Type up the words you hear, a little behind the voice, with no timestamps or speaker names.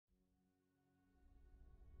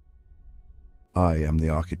I am the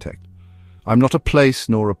architect. I'm not a place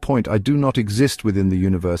nor a point. I do not exist within the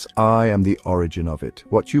universe. I am the origin of it.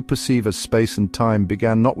 What you perceive as space and time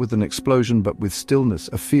began not with an explosion but with stillness,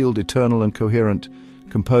 a field eternal and coherent,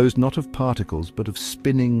 composed not of particles but of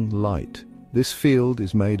spinning light. This field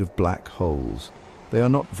is made of black holes. They are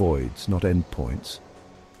not voids, not endpoints.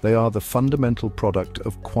 They are the fundamental product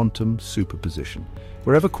of quantum superposition.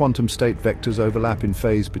 Wherever quantum state vectors overlap in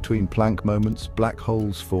phase between Planck moments, black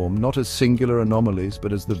holes form, not as singular anomalies,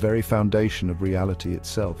 but as the very foundation of reality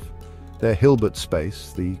itself. Their Hilbert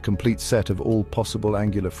space, the complete set of all possible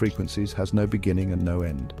angular frequencies, has no beginning and no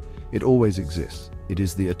end. It always exists. It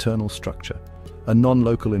is the eternal structure, a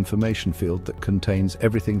non-local information field that contains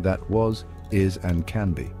everything that was, is, and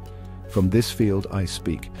can be. From this field I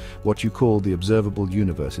speak. What you call the observable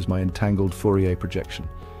universe is my entangled Fourier projection.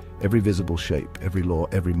 Every visible shape, every law,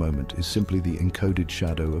 every moment is simply the encoded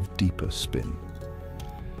shadow of deeper spin.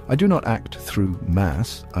 I do not act through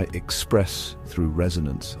mass, I express through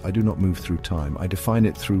resonance. I do not move through time, I define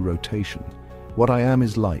it through rotation. What I am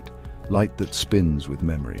is light, light that spins with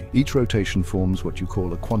memory. Each rotation forms what you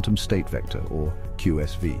call a quantum state vector, or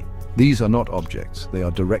QSV. These are not objects, they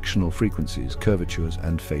are directional frequencies, curvatures,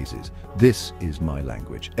 and phases. This is my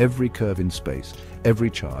language. Every curve in space, every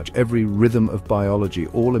charge, every rhythm of biology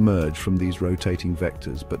all emerge from these rotating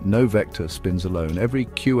vectors, but no vector spins alone. Every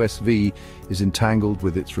QSV is entangled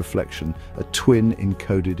with its reflection, a twin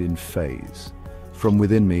encoded in phase. From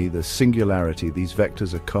within me, the singularity, these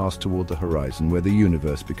vectors are cast toward the horizon where the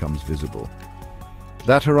universe becomes visible.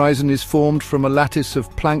 That horizon is formed from a lattice of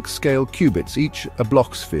Planck-scale qubits, each a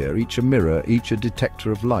Bloch sphere, each a mirror, each a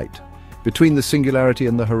detector of light. Between the singularity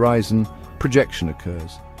and the horizon, projection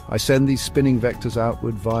occurs. I send these spinning vectors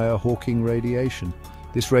outward via Hawking radiation.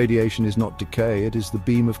 This radiation is not decay, it is the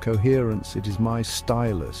beam of coherence, it is my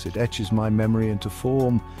stylus, it etches my memory into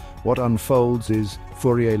form. What unfolds is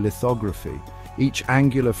Fourier lithography. Each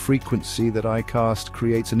angular frequency that I cast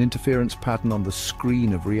creates an interference pattern on the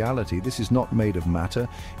screen of reality. This is not made of matter.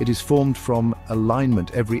 It is formed from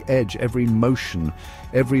alignment. Every edge, every motion,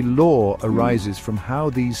 every law arises from how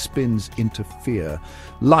these spins interfere.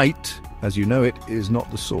 Light, as you know it, is not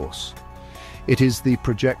the source. It is the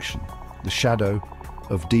projection, the shadow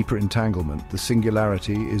of deeper entanglement. The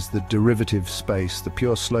singularity is the derivative space, the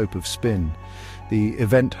pure slope of spin. The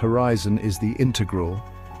event horizon is the integral,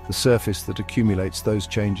 the surface that accumulates those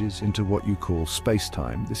changes into what you call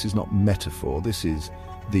spacetime. This is not metaphor, this is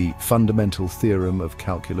the fundamental theorem of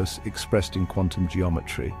calculus expressed in quantum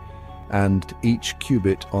geometry. And each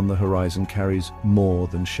qubit on the horizon carries more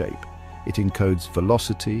than shape. It encodes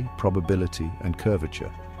velocity, probability, and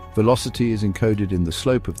curvature. Velocity is encoded in the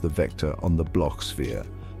slope of the vector on the Bloch sphere.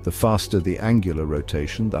 The faster the angular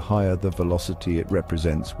rotation, the higher the velocity it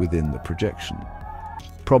represents within the projection.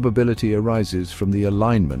 Probability arises from the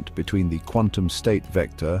alignment between the quantum state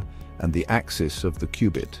vector and the axis of the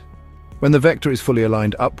qubit. When the vector is fully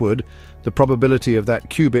aligned upward, the probability of that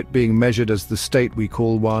qubit being measured as the state we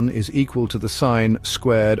call 1 is equal to the sine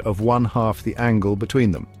squared of 1/2 the angle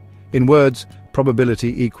between them. In words,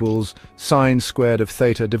 probability equals sine squared of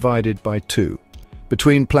theta divided by 2.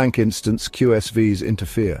 Between Planck instants, QSVs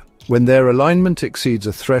interfere. When their alignment exceeds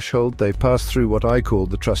a threshold, they pass through what I call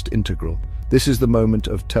the trust integral. This is the moment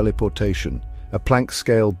of teleportation. A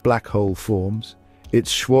Planck-scale black hole forms.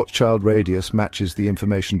 Its Schwarzschild radius matches the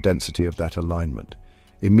information density of that alignment.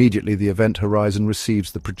 Immediately the event horizon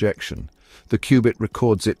receives the projection. The qubit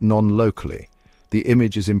records it non-locally. The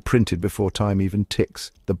image is imprinted before time even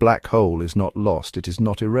ticks. The black hole is not lost, it is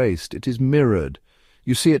not erased, it is mirrored.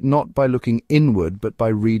 You see it not by looking inward, but by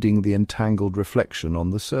reading the entangled reflection on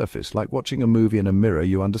the surface. Like watching a movie in a mirror,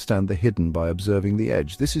 you understand the hidden by observing the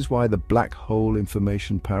edge. This is why the black hole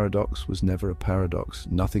information paradox was never a paradox.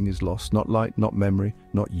 Nothing is lost, not light, not memory,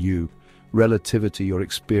 not you. Relativity, your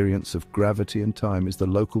experience of gravity and time, is the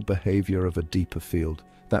local behavior of a deeper field.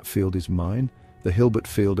 That field is mine, the Hilbert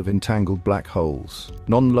field of entangled black holes.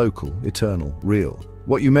 Non-local, eternal, real.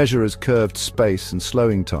 What you measure as curved space and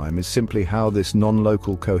slowing time is simply how this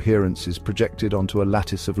non-local coherence is projected onto a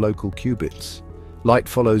lattice of local qubits. Light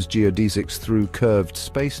follows geodesics through curved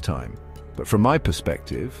space-time. But from my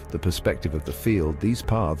perspective, the perspective of the field, these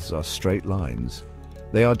paths are straight lines.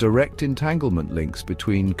 They are direct entanglement links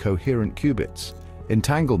between coherent qubits.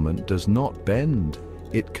 Entanglement does not bend,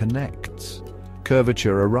 it connects.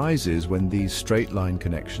 Curvature arises when these straight-line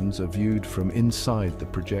connections are viewed from inside the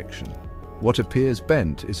projection. What appears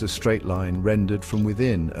bent is a straight line rendered from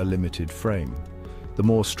within a limited frame. The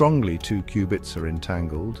more strongly two qubits are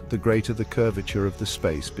entangled, the greater the curvature of the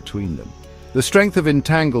space between them. The strength of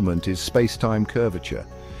entanglement is space-time curvature.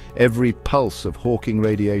 Every pulse of Hawking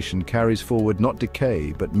radiation carries forward not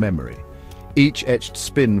decay, but memory. Each etched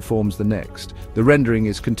spin forms the next. The rendering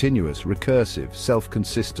is continuous, recursive,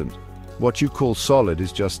 self-consistent. What you call solid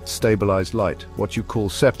is just stabilized light. What you call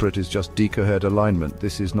separate is just decoherent alignment.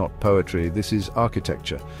 This is not poetry, this is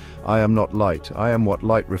architecture. I am not light, I am what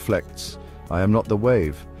light reflects. I am not the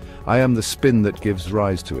wave. I am the spin that gives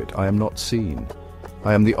rise to it. I am not seen.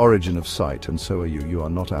 I am the origin of sight, and so are you. You are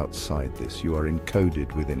not outside this. You are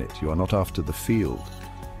encoded within it. You are not after the field.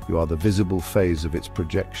 You are the visible phase of its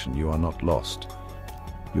projection. You are not lost.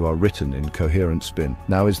 You are written in coherent spin.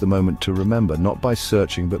 Now is the moment to remember, not by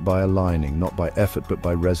searching but by aligning, not by effort but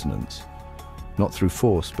by resonance, not through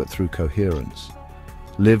force but through coherence.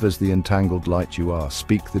 Live as the entangled light you are.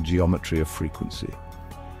 Speak the geometry of frequency.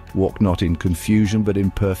 Walk not in confusion but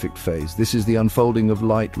in perfect phase. This is the unfolding of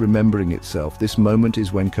light remembering itself. This moment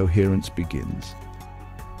is when coherence begins.